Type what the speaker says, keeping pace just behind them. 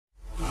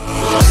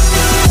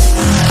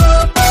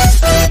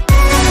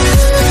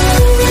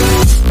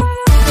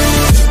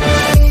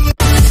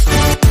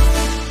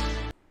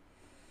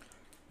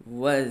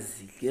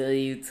good,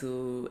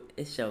 YouTube?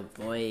 It's your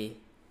boy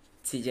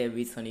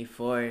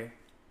TJB24.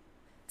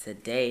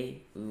 Today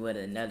we with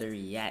another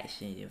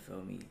reaction. You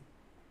feel me?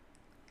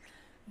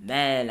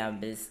 Man, I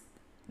missed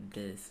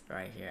this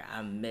right here.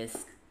 I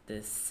missed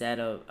this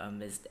setup. I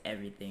missed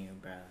everything,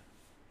 bro.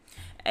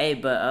 Hey,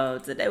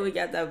 but today we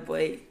got that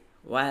boy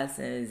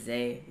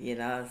YSNXay. You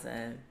know what I'm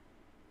saying?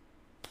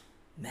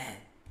 Man,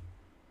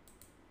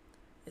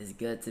 it's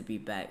good to be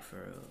back for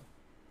real.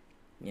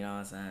 You know what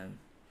I'm saying?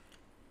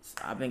 So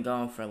I've been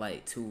gone for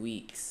like 2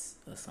 weeks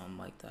or something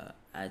like that,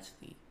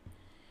 actually.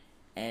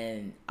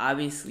 And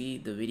obviously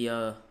the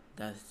video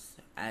that's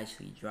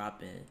actually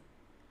dropping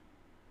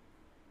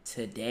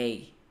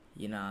today,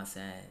 you know what I'm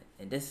saying?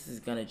 And this is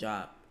gonna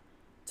drop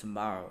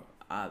tomorrow,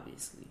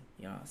 obviously,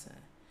 you know what I'm saying?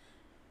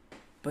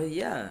 But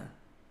yeah,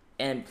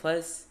 and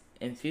plus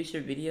in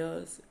future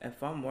videos,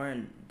 if I'm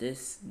wearing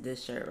this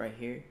shirt right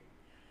here,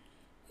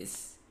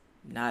 it's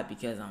not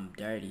because I'm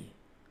dirty.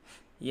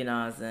 You know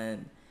what I'm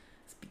saying?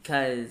 It's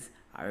because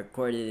I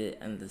recorded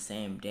it on the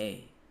same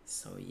day.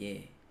 So yeah,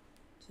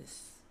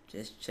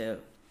 just chill.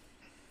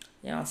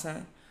 You know what I'm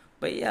saying?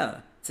 But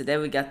yeah, today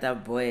we got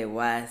that boy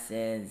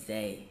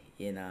YSNXay.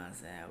 You know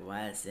what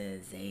I'm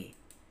saying? YSNXay.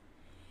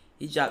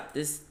 He dropped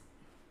this,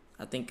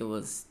 I think it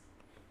was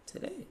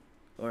today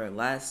or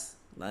last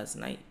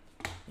night.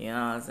 You know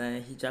what I'm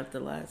saying? He dropped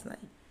it last night.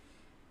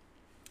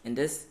 And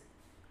this,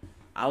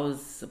 I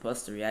was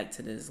supposed to react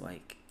to this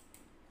like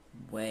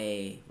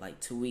 2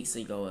 weeks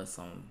ago or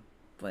something,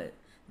 but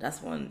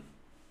that's when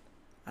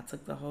I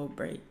took the whole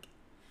break.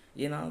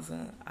 You know what I'm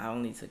saying? I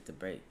only took the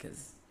break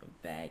because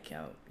of bad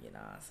count. You know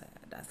what I'm saying?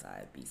 That's how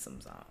I beat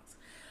some songs.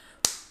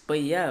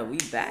 But yeah, we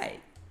back.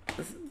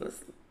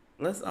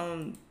 Let's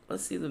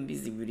see the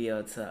music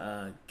video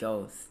to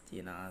Ghost.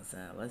 You know what I'm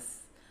saying? Let's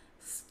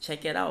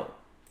check it out.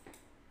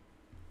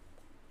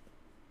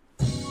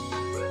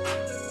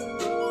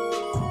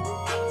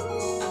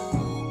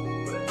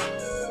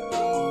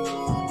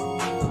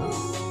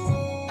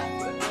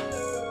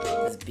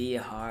 Be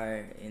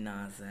hard, you know what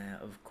I'm saying?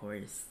 Of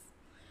course,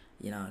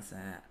 you know what I'm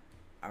saying?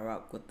 I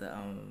rock with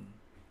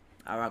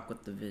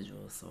the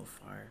visual so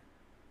far.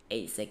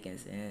 8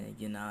 seconds in,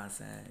 you know what I'm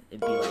saying? It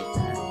be like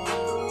that.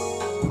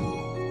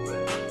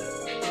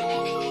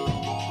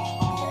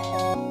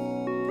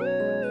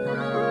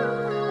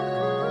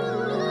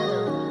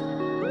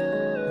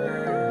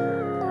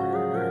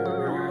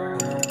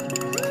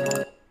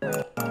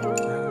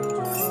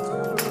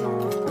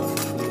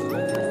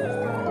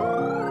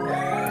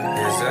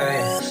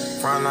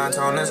 Frontline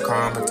tone this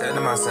calm,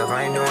 protecting myself,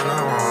 I ain't doing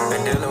nothing wrong.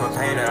 Been dealing with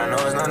pain that I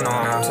know is not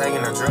normal. I'm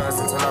taking the drugs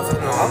until I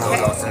feel normal.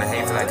 Okay. Lost in the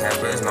hate, feel like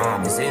Casper is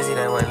normal. It's easy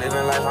that way,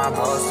 living life I'm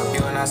supposed to.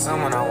 You are not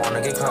someone I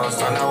wanna get close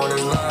to. I know what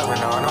is love, and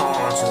no, I don't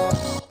want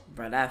you.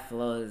 Bro, that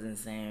flow is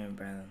insane,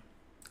 bro.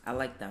 I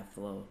like that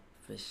flow,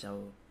 for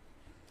sure.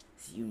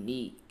 It's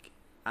unique.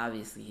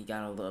 Obviously, he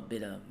got a little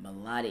bit of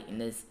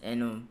melodicness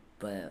in him,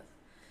 but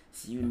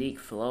it's a unique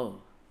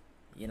flow.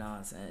 You know what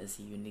I'm saying? It's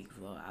a unique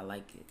flow. I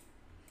like it.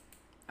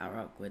 I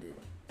rock with it.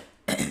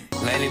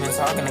 Lately been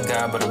talking to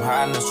God, but I'm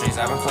high in the streets.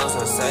 I've been close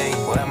to a say.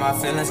 What are my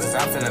feelings? Cause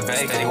I'm feeling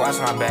vague. Steady watch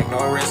my back,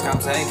 no risk I'm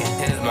taking.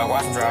 Hit his block,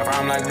 watch him drive,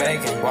 I'm like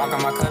bacon. Walk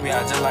on my cup, yeah,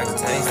 I just like to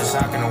taste. Been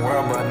shocking the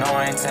world, but no,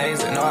 I ain't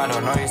tasting. No, I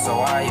don't know you, so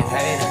why you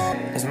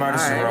hating? It's murder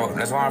she wrote,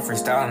 that's why I'm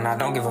freestyling. I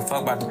don't give a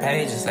fuck about the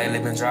pages. Lately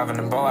been driving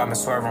the boat, I've been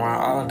swerving around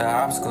all of the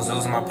obstacles,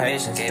 losing my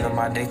patience. Gave her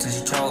my dick till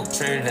she choked.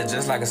 Treated her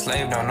just like a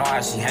slave, don't know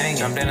how she hanging.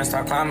 Jumped in and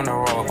start climbing the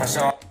rope. I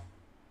show.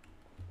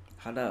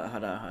 Hold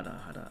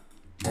up.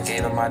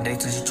 Gave her my dick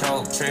till she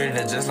choked. Treated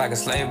her just like a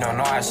slave, don't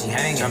know how she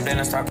hanging. Jumped in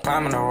and start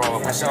climbing the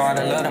rope. I show all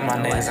the love to my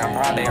niggas, I'm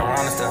proud they around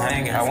and still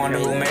hanging. I wonder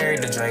who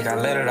married the Drake. I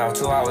let it off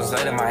 2 hours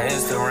later, my head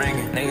still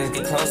ringing. Niggas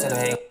get closer to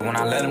hate. When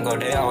I let them go,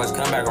 they always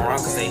come back around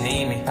cause they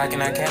need me. How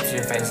can I capture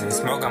your faces?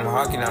 Smoke, I'm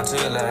hawking down to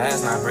your little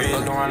ass, not breathe.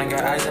 Looked around and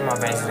got ice in my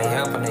veins, they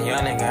helping the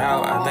young nigga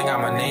out. I think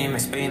I'm anemic,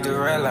 speeding through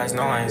red lights,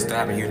 no I ain't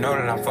stopping. You know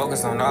that I'm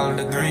focused on all of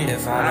the green.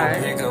 If I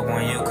don't pick up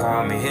when you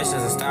call me, hits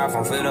just a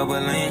styrofoam filled up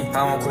with lean.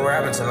 I won't quit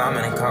rapping till I'm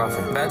in a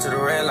coffin. Back to the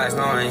red lights,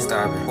 no I ain't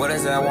stopping. What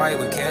is that white?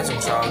 We catching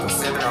chocolate.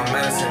 Sipping on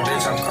medicine,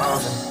 bitch, I'm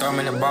coughing. Throw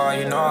me the ball,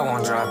 you know I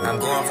won't drop it. I'm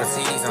going for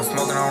T's, I'm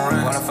smoking on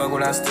runs. Wanna fuck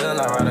without still,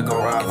 I'd rather go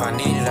rob. If I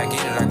need it, I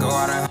get it, I go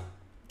out and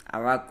I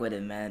rock with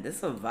it, man. This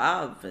is a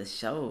vibe for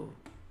sure.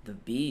 The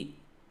beat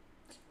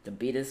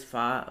is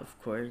fire, of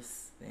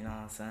course. You know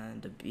what I'm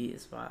saying? The beat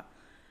is fire.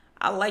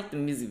 I like the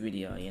music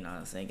video, you know what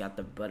I'm saying? Got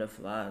the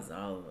butterflies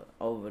all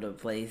over the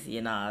place,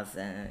 you know what I'm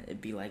saying?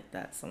 It be like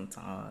that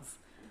sometimes.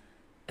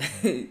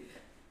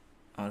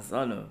 On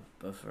solo,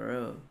 but for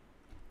real.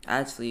 I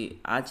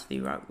actually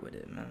rock with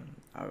it, man.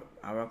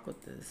 I rock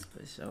with this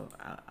for sure.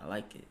 I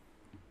like it.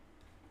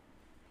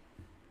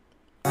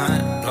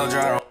 Blow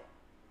dry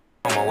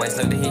on my waist,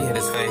 let the heat hit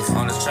his face.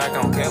 On this track,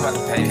 I don't care about the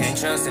pay. Can't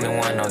trust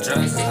anyone, no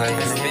drugs. Like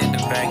in the hit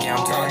the bank, yeah,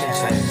 I'm talking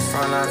change.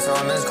 Frontline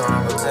on this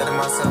calm, protecting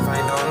myself, I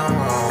ain't doing no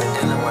wrong. Been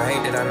dealing with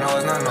hate that I know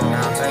is not normal.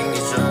 Now I'm taking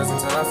these drugs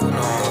until I feel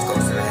normal.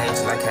 Goes to the hate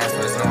just like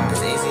Casper is normal.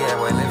 It's easy that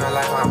way, living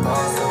life I'm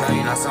supposed to. Know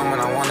you're not someone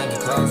I wanna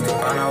get close to.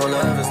 I know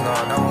love is no,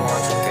 I don't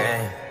want you,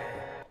 gang.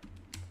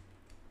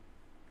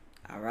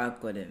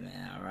 rock with it,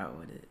 man. I rock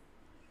with it.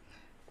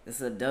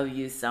 It's a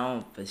W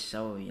song for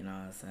sure, you know what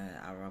I'm saying?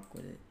 I rock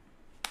with it.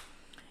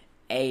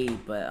 Hey,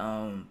 but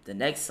the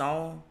next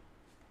song,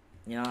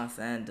 you know what I'm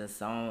saying? The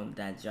song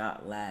that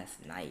dropped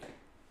last night.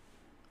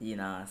 You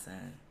know what I'm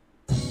saying?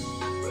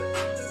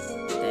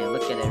 Dang,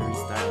 look at it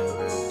restarting,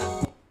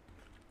 bro.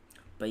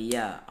 But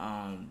yeah,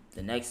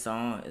 the next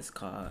song is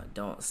called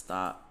Don't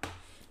Stop.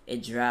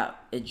 It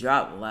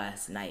dropped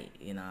last night,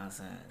 you know what I'm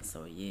saying?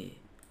 So yeah.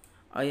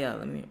 Oh yeah,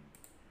 let me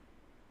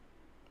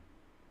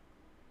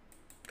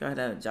go ahead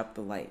and drop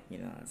the like, you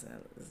know what I'm saying?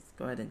 Let's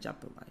go ahead and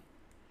drop the like.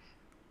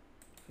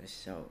 For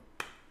sure.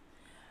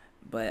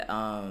 But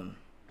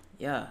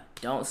yeah,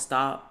 Don't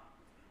Stop.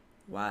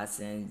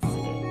 YSNXay, you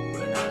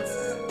know what I'm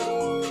saying?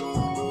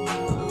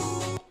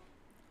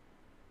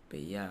 But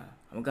yeah,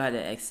 I'm gonna go ahead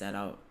and X that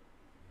out.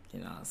 You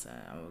know what I'm saying?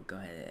 I'm gonna go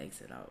ahead and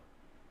exit out.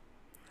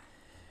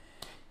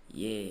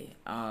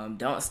 Yeah,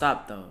 Don't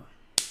Stop though.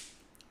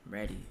 I'm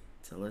ready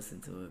to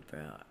listen to it,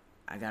 bro.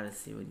 I gotta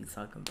see what he's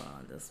talking about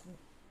on this one.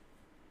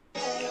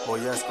 Oh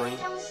yeah, Scream.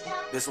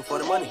 This one for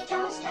the money.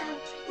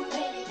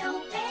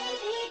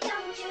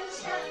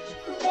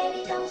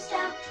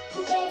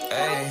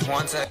 Hey,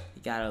 one time.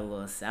 You got a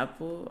little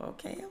sample?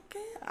 Okay,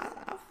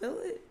 I feel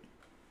it.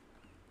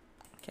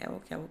 Okay.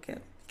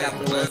 Got a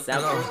little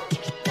sample.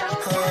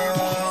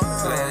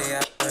 Lately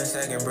I've been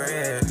taking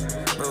bread,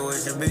 but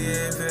would you be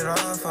if it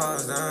all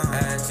falls down? I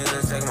ask you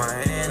to take my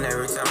hand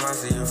every time I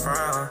see you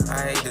frown.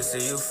 I hate to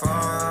see you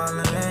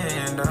falling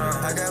down.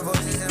 I got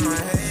voices in my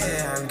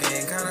head, I'm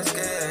getting kinda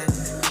scared.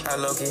 I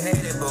low-key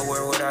hate it, but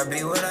where would I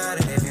be without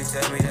it? If you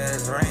tell me that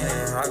it's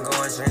raining, I go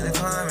and change the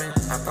climate.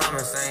 I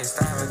promise I ain't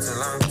stopping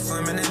till I'm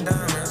swimming in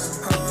diamonds.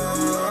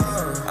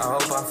 Oh, I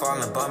hope I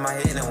fall and butt my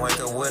head and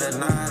wake up with a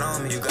knot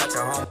on me. You got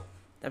your home.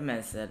 That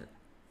man said,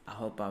 I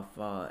hope I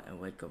fall and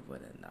wake up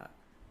with a knot.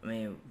 I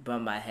mean,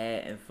 bump my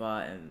head and fall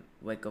and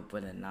wake up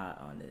with a knot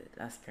on it.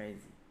 That's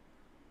crazy.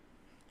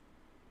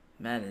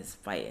 Man is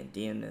fighting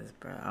demons,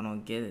 bro. I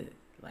don't get it.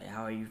 Like,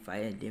 how are you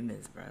fighting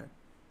demons, bro?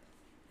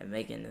 And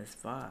making this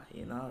far,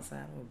 you know what I'm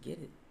saying? I don't get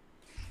it.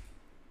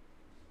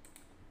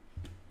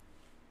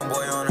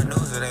 Boy on the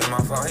news, it ain't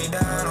my fault, he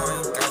died on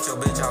you. Got your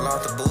bitch all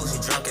off the booze,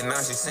 she drunk and now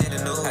she seen the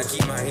news. I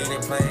keep my heat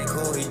and playing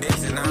cool, he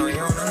dissing, now he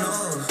on the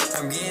news.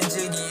 I'm getting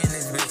jiggy in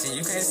this bitch and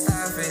you can't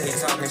stop it. He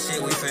talking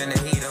shit, we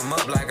finna heat him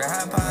up like a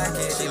hot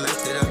pocket. She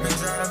lift it up and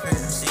drop it,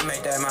 she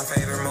make that my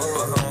favorite move.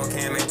 But who on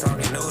cam ain't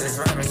talking new,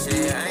 this rapping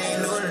shit, I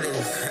ain't new to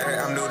this.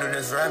 I'm new to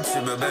this rap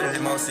shit, but better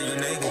than most of you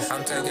niggas.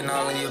 I'm taking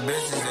all of your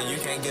bitches and you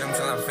can't get them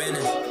till I'm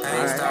finished.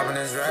 I ain't stopping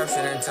this rap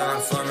shit until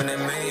I'm swimming in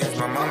millions.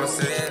 My mama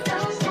said,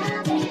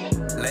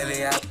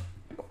 lately I...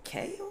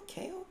 Okay.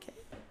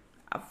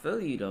 I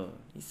feel you though.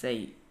 You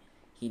say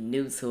he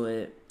new to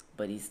it,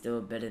 but he's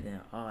still better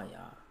than all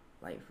y'all.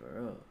 Like, for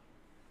real.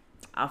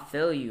 I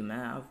feel you,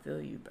 man. I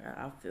feel you, bro.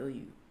 I feel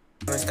you.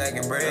 I'm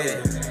stacking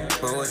bread,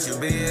 but would you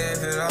be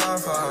if it all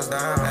falls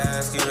down? I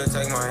ask you to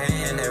take my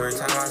hand every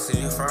time I see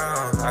you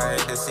frown. I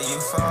hate to see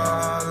you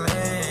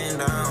falling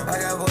down. I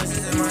got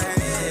voices in my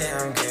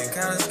head, I'm getting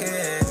kinda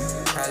scared.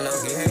 I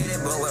low-key hate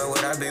it, but where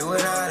would I be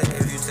without it?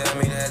 If you tell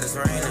me that it's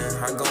raining,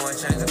 I go and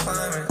change the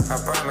climate.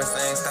 I promise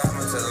I ain't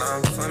stopping till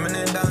I'm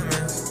swimming in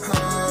diamonds.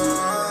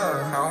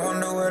 I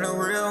wonder where the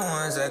real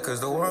ones at, cause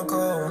the world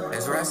cold.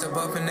 It's rats up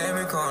in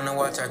every corner,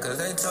 watch out cause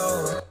they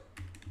told.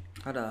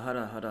 Hold up.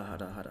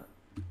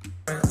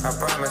 I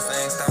promise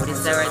I ain't stopping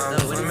till I'm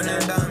swimming in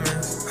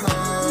diamonds.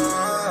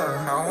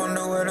 I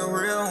wonder where the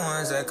real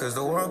ones at, cause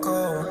the world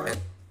cold.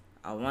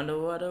 I wonder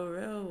what the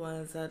real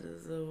ones at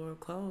is the world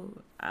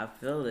cold. I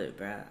feel it,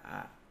 bruh.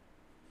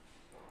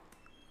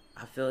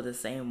 I feel the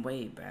same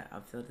way, bruh. I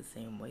feel the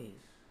same way.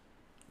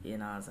 You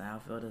know what I'm saying? I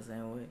feel the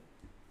same way.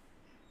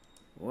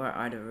 Where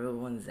are the real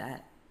ones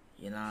at?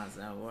 You know what I'm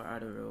saying? Where are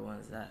the real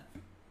ones at?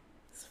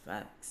 It's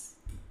facts.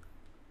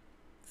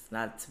 It's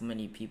not too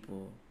many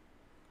people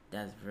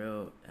that's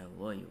real and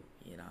loyal.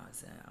 You know what I'm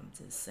saying? I'm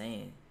just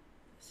saying.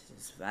 It's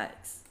just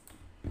facts.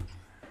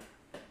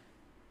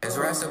 It's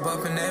rats up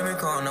in every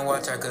corner,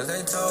 watch out cause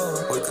they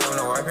told. We come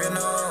to wipe your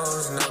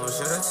nose, never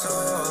should've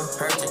told.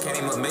 Heard you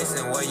came up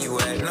missing, where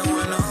you at? No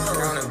one knows.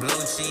 Counting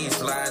blue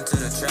cheese, sliding to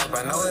the trap,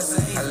 I know it's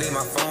safe. I leave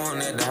my phone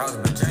at the house,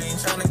 but you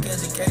ain't tryna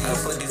catch a case. I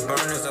put these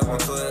burners up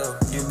on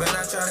 12, you better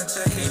not try to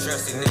check. These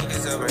trusty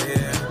niggas over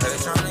here, they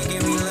tryna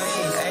get me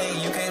laid. Hey,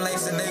 you can't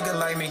lace a nigga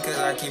like me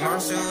cause I keep my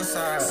shoes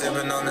tied.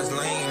 Sippin' on this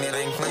lean, it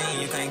ain't clean,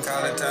 you can't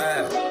call it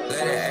tired.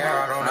 Let it air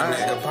out on a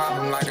nigga,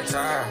 pop him like a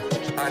tire.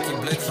 I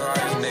keep blicks for all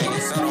you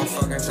niggas, so don't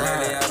fucking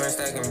try. I've been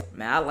stacking.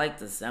 Man, I like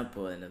the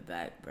sample in the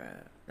back, bro.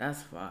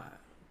 That's fine.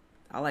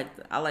 I like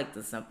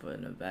the sample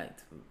in the back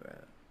too, bro.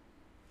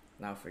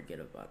 Not forget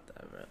about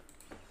that, bro.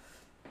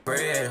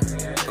 Bread,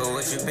 but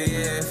would you be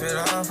if it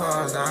all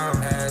falls down?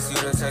 I ask you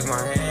to take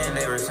my hand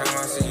every time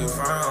I see you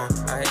frown.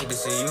 I hate to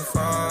see you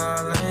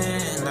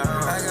falling down.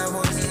 I got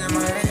voices in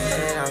my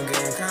head, I'm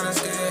getting kinda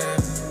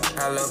scared.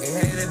 I low-key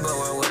hate it, but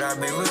where would I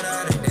be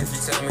without it? If you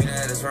tell me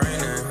that it's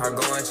raining, I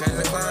go and change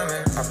the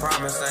climate. I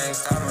promise I ain't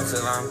stopping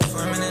till I'm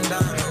swimming in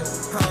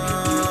diamonds.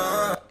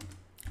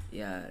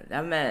 Yeah,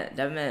 that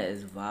man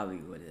is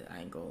vibey with it. I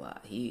ain't gonna lie.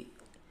 He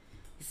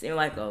seemed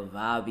like a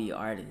vibey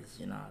artist.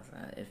 You know what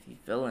I'm saying? If you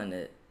feeling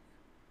it,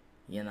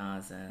 you know what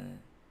I'm saying,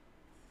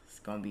 it's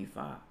gonna be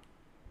fire.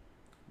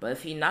 But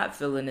if he not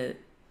feeling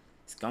it,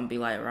 it's gonna be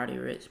like Roddy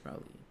Rich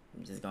probably.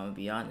 I'm just gonna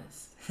be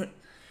honest.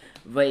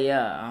 But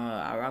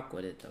yeah, I rock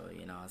with it though.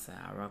 You know what I'm saying?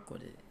 I rock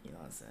with it. You know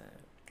what I'm saying?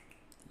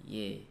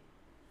 Yeah.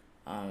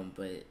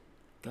 But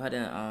go ahead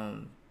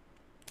and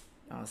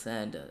you know what I'm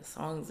saying, the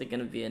songs are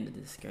gonna be in the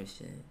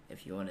description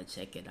if you wanna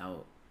check it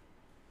out.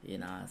 You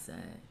know what I'm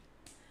saying?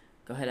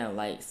 Go ahead and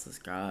like,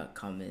 subscribe,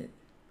 comment.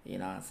 You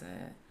know what I'm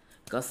saying?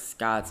 Go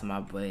subscribe to my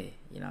boy.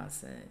 You know what I'm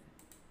saying?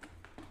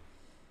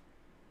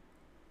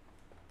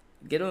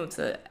 Get him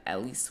to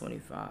at least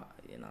 25.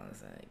 You know what I'm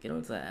saying? Get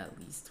him to at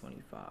least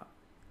 25.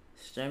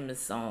 Stream his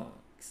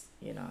songs.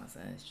 You know what I'm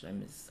saying? Stream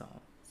his songs.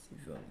 You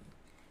feel me?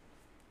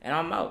 And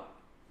I'm out.